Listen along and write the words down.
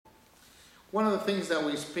One of the things that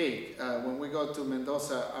we speak when we go to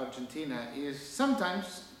Mendoza, Argentina, is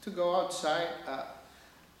sometimes to go outside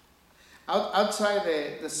outside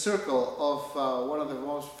the circle of one of the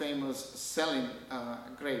most famous selling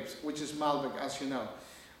grapes, which is Malbec, as you know.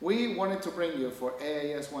 We wanted to bring you, for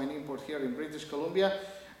AIS Wine Import here in British Columbia,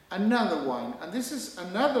 another wine. And this is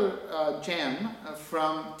another gem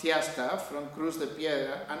from Tiasta, from Cruz de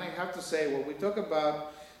Piedra. And I have to say, when we talk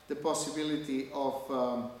about the possibility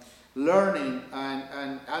of learning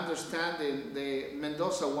and understanding the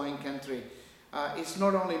Mendoza wine country, it's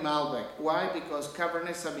not only Malbec. Why? Because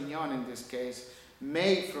Cabernet Sauvignon, in this case,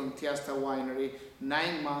 made from Tiasta Winery,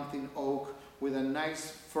 9 months in oak, with a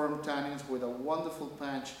nice firm tannins, with a wonderful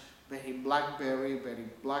punch, very blackberry, very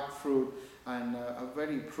black fruit, and a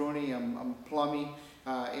very pruny and plummy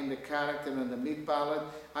in the character and the mid palate.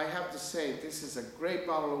 I have to say, this is a great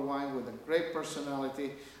bottle of wine with a great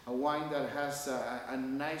personality, a wine that has a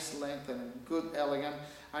nice length and a good elegance,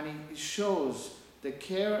 and it shows the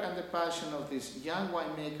care and the passion of these young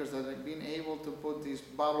winemakers that have been able to put this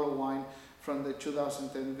bottle of wine from the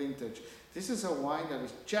 2010 vintage. This is a wine that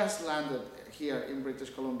is just landed here in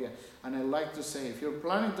British Columbia, and I like to say, if you're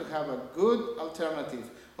planning to have a good alternative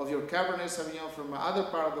of your Cabernet Sauvignon from other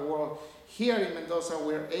part of the world, here in Mendoza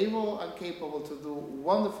we're able and capable to do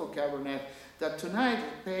wonderful Cabernet that tonight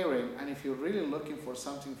pairing, and if you're really looking for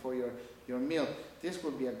something for your meal, this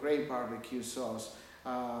would be a great barbecue sauce.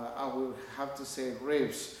 I would have to say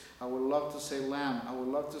ribs, I would love to say lamb, I would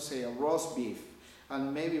love to say a roast beef,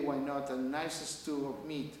 and maybe why not a nice stew of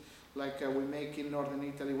meat like we make in northern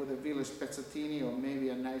Italy with a veal spezzatini, or maybe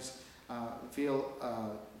a nice veal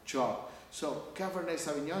chop. So Cabernet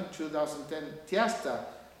Sauvignon 2010 Tiasta,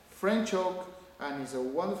 French oak, and it's a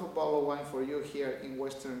wonderful bottle of wine for you here in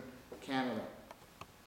Western Canada.